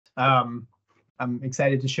I'm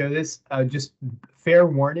excited to show this. Just fair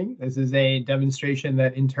warning, this is a demonstration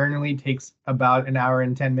that internally takes about an hour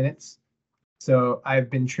and 10 minutes. So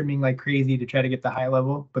I've been trimming like crazy to try to get the high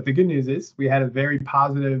level. But the good news is we had a very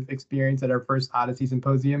positive experience at our first Odyssey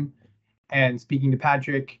Symposium. And speaking to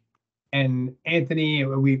Patrick and Anthony,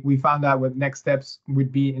 we found out what next steps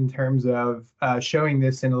would be in terms of showing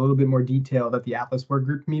this in a little bit more detail at the Atlas Work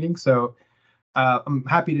Group meeting. So I'm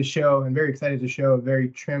happy to show and very excited to show a very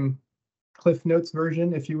trim Cliff Notes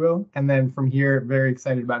version, if you will. And then from here, very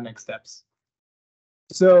excited about next steps.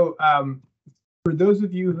 So for those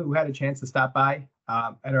of you who had a chance to stop by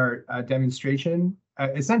at our demonstration,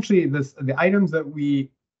 essentially the items that we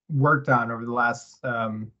worked on over the last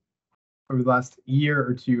year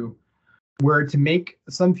or two were to make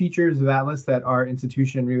some features of Atlas that our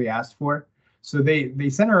institution really asked for. So they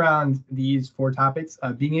center around these 4 topics: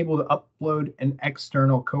 being able to upload an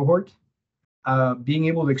external cohort, being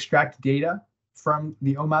able to extract data from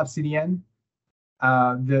the OMOP CDN.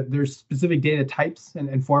 There's specific data types and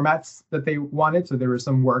formats that they wanted. So there was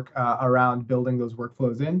some work around building those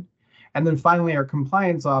workflows in. And then finally, our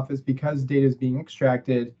compliance office, because data is being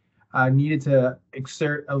extracted, needed to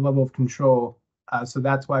exert a level of control. So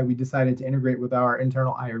that's why we decided to integrate with our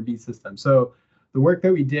internal IRB system. So the work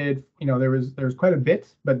that we did, there was quite a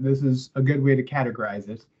bit, but this is a good way to categorize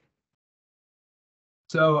it.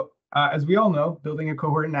 So as we all know, building a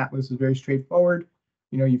cohort in Atlas is very straightforward.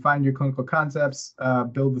 You find your clinical concepts,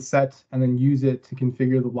 build the set, and then use it to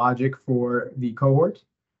configure the logic for the cohort.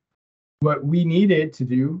 What we needed to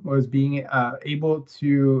do was being able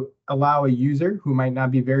to allow a user who might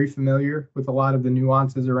not be very familiar with a lot of the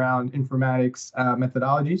nuances around informatics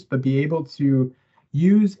methodologies, but be able to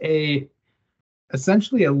use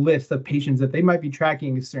essentially a list of patients that they might be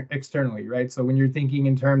tracking externally, right? So when you're thinking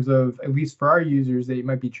in terms of, at least for our users, they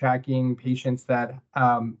might be tracking patients that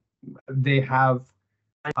they have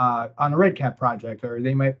on a REDCap project, or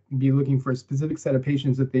they might be looking for a specific set of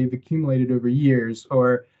patients that they've accumulated over years,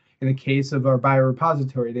 or in the case of our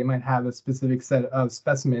biorepository, they might have a specific set of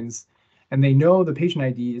specimens, and they know the patient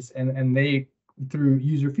IDs, and they, through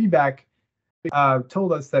user feedback,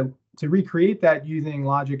 told us that to recreate that using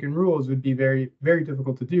logic and rules would be very, very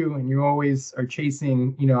difficult to do, and you always are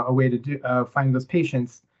chasing, a way to find those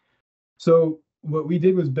patients. So what we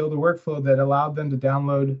did was build a workflow that allowed them to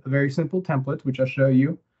download a very simple template, which I'll show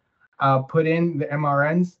you, put in the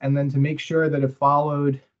MRNs, and then to make sure that it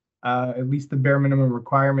followed at least the bare minimum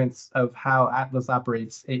requirements of how Atlas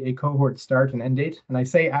operates, a cohort start and end date. And I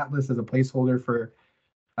say Atlas as a placeholder for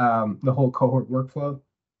the whole cohort workflow.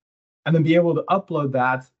 And then be able to upload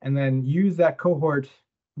that and then use that cohort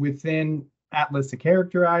within Atlas to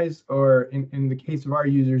characterize, or in the case of our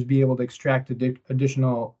users, be able to extract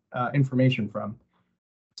additional information from.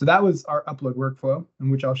 So that was our upload workflow, in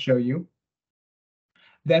which I'll show you.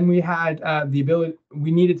 Then we had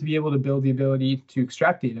we needed to be able to build the ability to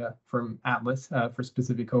extract data from Atlas for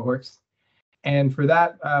specific cohorts. And for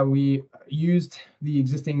that, we used the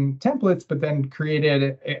existing templates, but then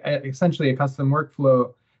created essentially a custom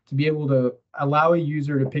workflow to be able to allow a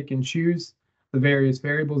user to pick and choose the various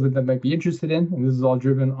variables that they might be interested in. And this is all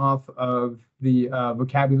driven off of the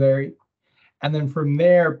vocabulary. And then from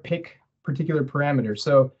there, pick particular parameters.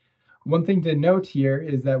 So one thing to note here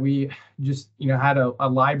is that we just had a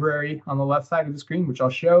library on the left side of the screen, which I'll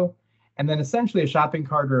show, and then essentially a shopping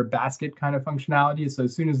cart or a basket kind of functionality. So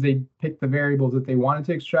as soon as they pick the variables that they wanted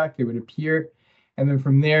to extract, they would appear. And then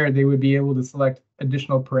from there, they would be able to select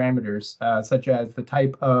additional parameters, such as the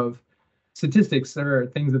type of statistics or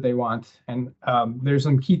things that they want. And there's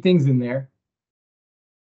some key things in there.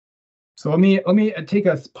 So let me take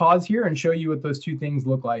a pause here and show you what those 2 things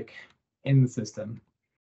look like in the system.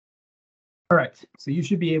 All right, so you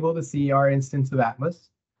should be able to see our instance of Atlas.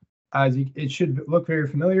 It should look very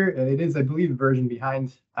familiar. It is, I believe, a version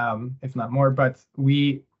behind, if not more, but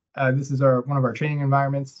this is one of our training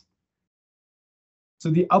environments. So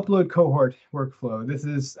the upload cohort workflow, this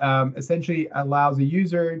is essentially allows a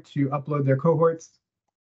user to upload their cohorts.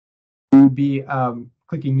 We would be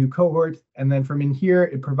clicking new cohort, and then from in here,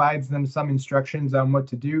 it provides them some instructions on what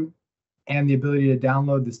to do and the ability to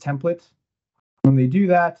download this template. When they do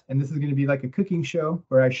that, and this is going to be like a cooking show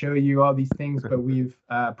where I show you all these things, but we've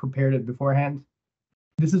prepared it beforehand.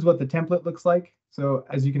 This is what the template looks like. So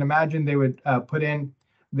as you can imagine, they would put in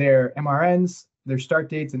their MRNs, their start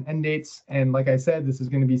dates and end dates. And like I said, this is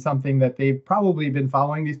going to be something that they've probably been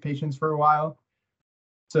following these patients for a while.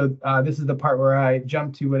 So this is the part where I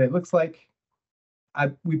jump to what it looks like.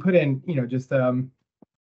 We put in, just and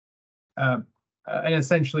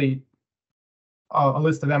essentially a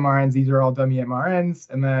list of MRNs. These are all dummy MRNs.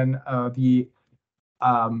 And then the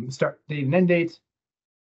start date and end date.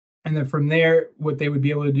 And then from there, what they would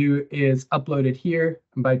be able to do is upload it here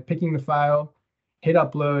by picking the file, hit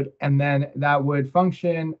upload, and then that would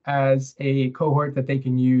function as a cohort that they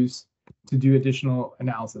can use to do additional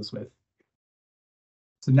analysis with.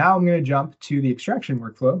 So now I'm going to jump to the extraction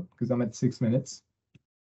workflow because I'm at 6 minutes.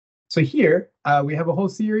 So here we have a whole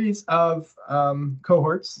series of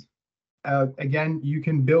cohorts. Again, you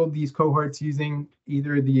can build these cohorts using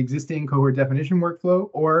either the existing cohort definition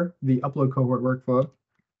workflow or the upload cohort workflow.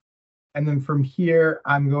 And then from here,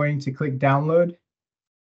 I'm going to click download.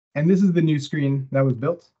 And this is the new screen that was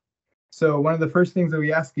built. So one of the first things that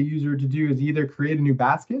we ask a user to do is either create a new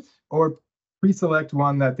basket or pre-select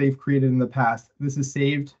one that they've created in the past. This is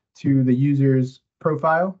saved to the user's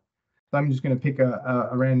profile. So I'm just going to pick a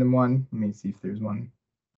random one. Let me see if there's one.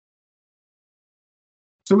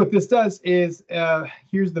 So what this does is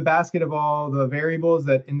here's the basket of all the variables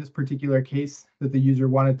that in this particular case that the user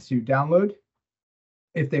wanted to download.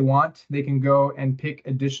 If they want, they can go and pick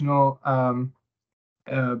additional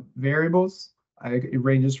variables. It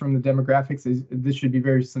ranges from the demographics. This should be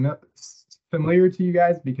very familiar to you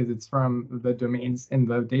guys because it's from the domains in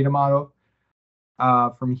the data model.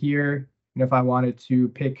 From here, and if I wanted to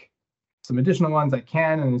pick some additional ones, I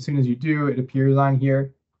can. And as soon as you do, it appears on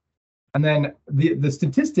here. And then the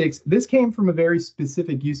statistics, this came from a very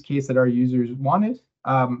specific use case that our users wanted.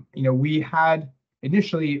 We had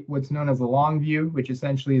initially what's known as a long view, which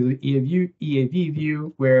essentially is an EAV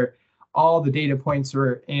view, where all the data points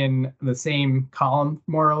were in the same column,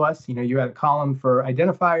 more or less. You had a column for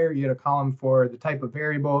identifier, you had a column for the type of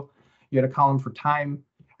variable, you had a column for time,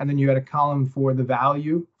 and then you had a column for the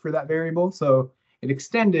value for that variable. So it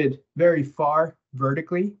extended very far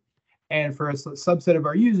vertically. And for a subset of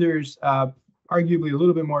our users, arguably a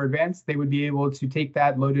little bit more advanced, they would be able to take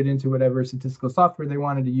that, load it into whatever statistical software they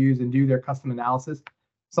wanted to use and do their custom analysis.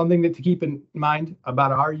 Something that to keep in mind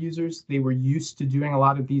about our users, they were used to doing a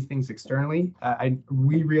lot of these things externally.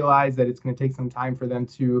 We realize that it's going to take some time for them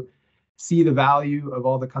to see the value of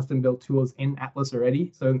all the custom built tools in Atlas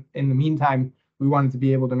already. So in the meantime, we wanted to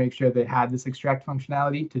be able to make sure they had this extract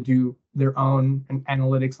functionality to do their own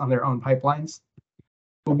analytics on their own pipelines.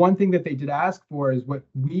 But one thing that they did ask for is what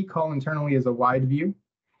we call internally as a wide view.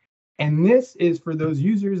 And this is for those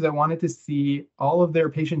users that wanted to see all of their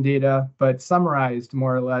patient data, but summarized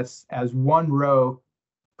more or less as one row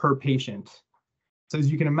per patient. So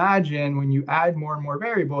as you can imagine, when you add more and more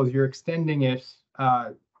variables, you're extending it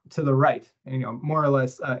to the right. And, more or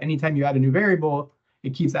less, anytime you add a new variable,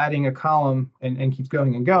 it keeps adding a column and keeps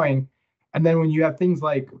going and going. And then when you have things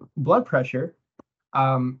like blood pressure,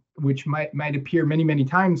 which might appear many, many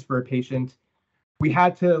times for a patient, we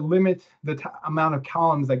had to limit the amount of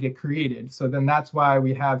columns that get created. So then that's why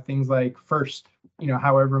we have things like first,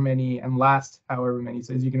 however many, and last, however many.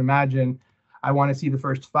 So as you can imagine, I want to see the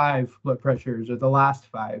first 5 blood pressures or the last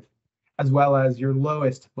 5, as well as your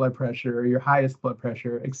lowest blood pressure or your highest blood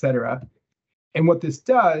pressure, etc. And what this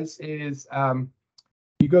does is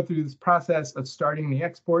you go through this process of starting the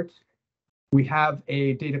export. We have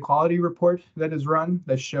a data quality report that is run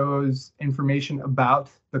that shows information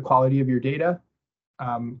about the quality of your data.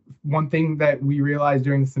 One thing that we realized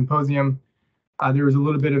during the symposium, there was a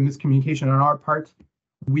little bit of miscommunication on our part.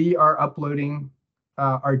 We are uploading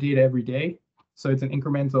our data every day, so it's an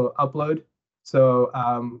incremental upload. So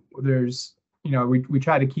there's, we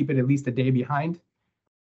try to keep it at least a day behind.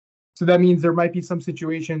 So that means there might be some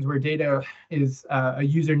situations where data is a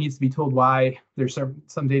user needs to be told why there's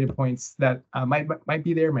some data points that might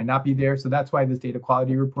be there, might not be there. So that's why this data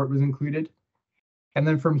quality report was included. And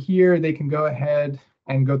then from here, they can go ahead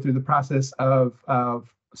and go through the process of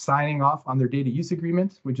signing off on their data use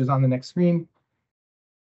agreement, which is on the next screen.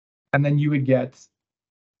 And then you would get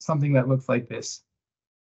something that looks like this.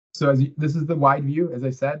 So this is the wide view, as I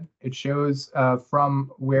said. It shows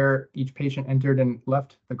from where each patient entered and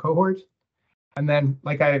left the cohort. And then,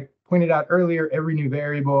 like I pointed out earlier, every new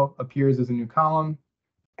variable appears as a new column,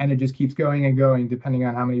 and it just keeps going and going depending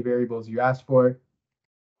on how many variables you asked for.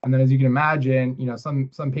 And then, as you can imagine,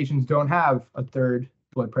 some patients don't have a third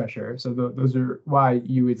blood pressure. So those are why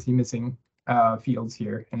you would see missing fields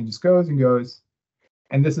here. And it just goes and goes.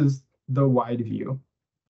 And this is the wide view.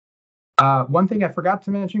 One thing I forgot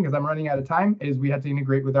to mention, because I'm running out of time, is we had to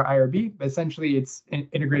integrate with our IRB. Essentially, it's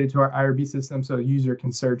integrated to our IRB system, so a user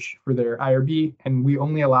can search for their IRB, and we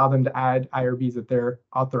only allow them to add IRBs that they're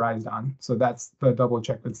authorized on. So that's the double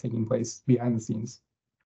check that's taking place behind the scenes.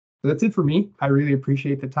 So that's it for me. I really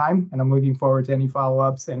appreciate the time, and I'm looking forward to any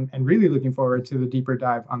follow-ups and really looking forward to the deeper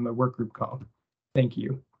dive on the workgroup call. Thank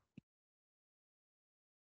you.